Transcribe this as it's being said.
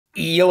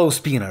Yellow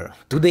Spinner.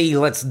 Today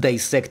let's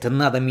dissect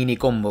another mini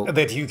combo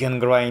that you can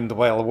grind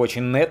while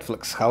watching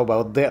Netflix. How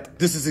about that?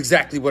 This is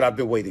exactly what I've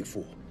been waiting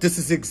for. This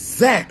is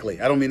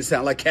exactly, I don't mean to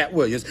sound like Cat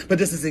Williams, but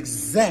this is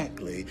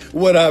exactly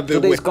what I've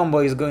been Today's combo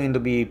is going to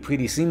be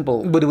pretty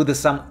simple, but with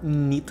some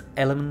neat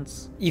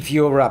elements. If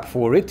you're up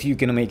for it, you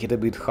can make it a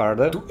bit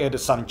harder to add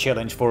some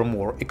challenge for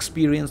more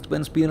experienced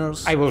pen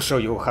spinners. I will show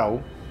you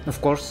how. Of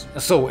course.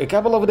 So, a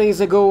couple of days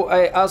ago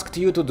I asked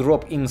you to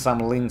drop in some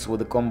links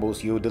with the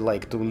combos you'd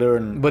like to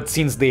learn, but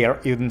since they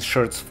are in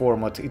shorts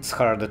format it's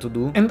harder to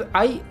do. And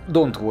I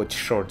don't watch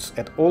shorts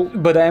at all,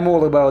 but I'm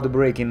all about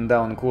breaking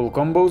down cool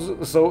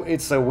combos, so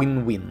it's a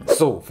win-win.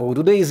 So, for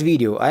today's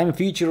video I'm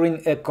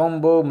featuring a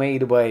combo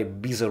made by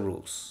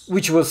Bizarus,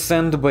 which was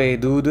sent by a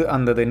dude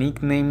under the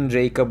nickname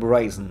Jacob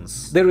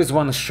Risens. There is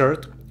one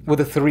shirt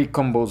with 3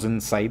 combos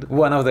inside.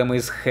 One of them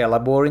is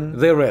hella boring,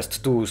 the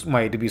rest 2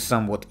 might be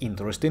somewhat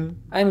interesting.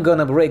 I'm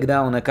gonna break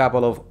down a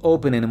couple of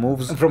opening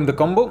moves from the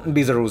combo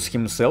Bizarus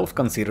himself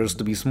considers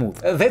to be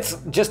smooth. That's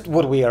just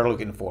what we are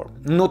looking for.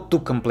 Not too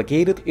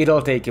complicated,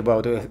 it'll take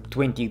about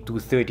 20 to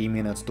 30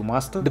 minutes to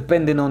master,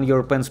 depending on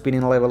your pen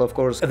spinning level of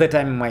course. The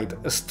time might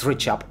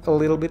stretch up a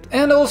little bit.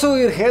 And also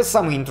it has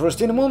some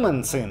interesting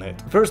moments in it.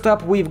 First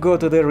up we've got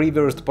the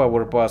reversed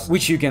power pass,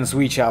 which you can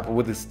switch up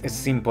with a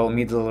simple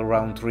middle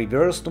round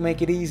reverse to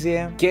make it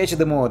easier. Catch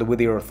the mod with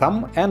your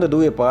thumb and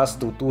do a pass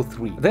to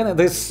 2-3. Then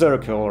this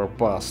circular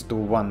pass to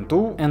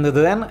 1-2 and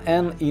then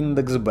an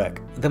index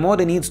back. The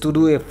mod needs to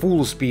do a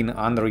full spin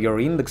under your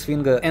index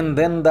finger and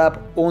then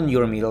dab on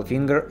your middle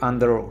finger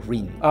under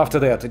ring. After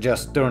that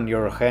just turn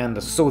your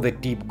hand so the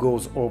tip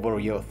goes over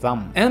your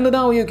thumb. And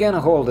now you can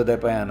hold the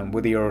pen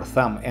with your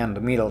thumb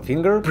and middle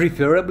finger,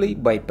 preferably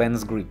by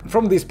pen's grip.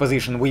 From this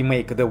position we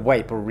make the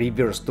wiper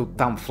reverse to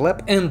thumb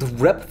flap and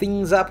wrap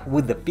things up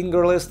with the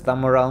fingerless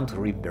thumb around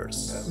reverse.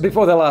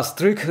 Before the last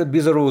trick,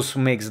 Bizarus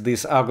makes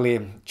this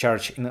ugly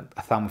charge in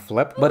thumb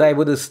flap, but I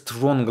would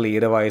strongly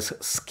advise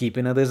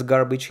skipping this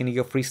garbage in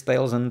your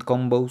freestyles and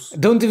combos.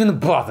 Don't even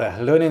bother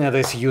learning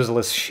this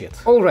useless shit.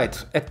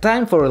 Alright, a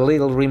time for a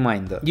little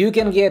reminder. You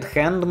can get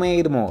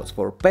handmade mods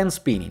for pen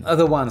spinning,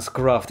 the ones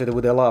crafted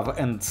with a love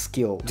and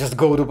skill. Just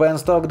go to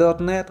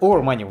penstock.net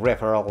or many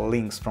referral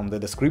links from the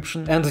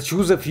description and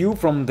choose a few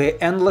from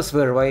the endless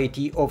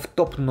variety of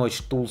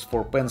top-notch tools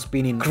for pen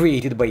spinning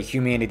created by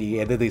humanity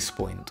at this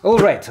point.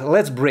 Alright,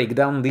 let's break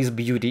down this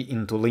beauty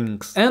into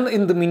links. And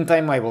in the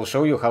meantime I will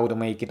show you how to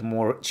make it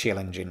more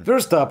challenging.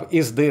 First up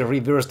is the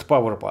reversed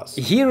power pass.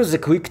 Here is a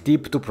quick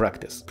tip to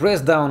practice. Press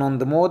down on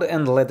the mod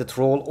and let it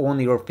roll on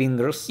your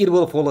fingers. It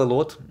will fall a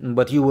lot,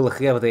 but you will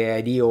have the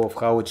idea of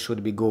how it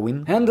should be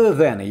going. And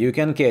then you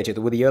can catch it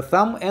with your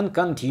thumb and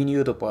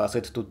continue to pass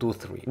it to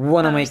 2-3.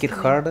 Wanna make it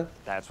harder?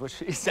 That's what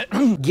she said.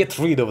 Get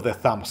rid of the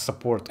thumb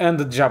support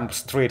and jump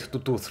straight to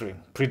 2-3.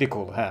 Pretty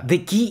cool, huh? The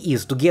key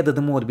is to get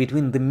the mod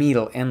between the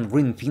middle and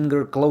ring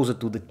finger closer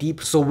to the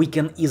tip so we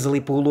can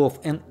easily pull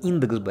off an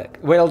index back.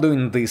 While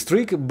doing this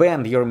trick,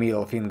 bend your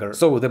middle finger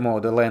so the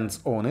mod lands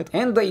on it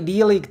and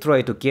ideally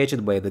try to catch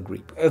it by the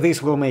grip.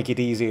 This will make it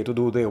easier to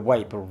do the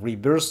wiper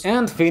reverse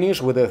and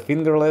finish with a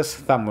fingerless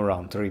thumb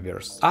around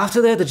reverse.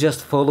 After that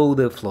just follow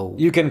the flow.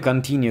 You can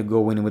continue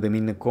going with the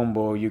mini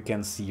combo you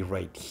can see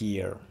right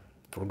here,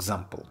 for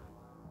example.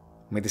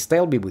 May the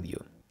style be with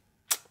you.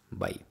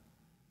 Bye.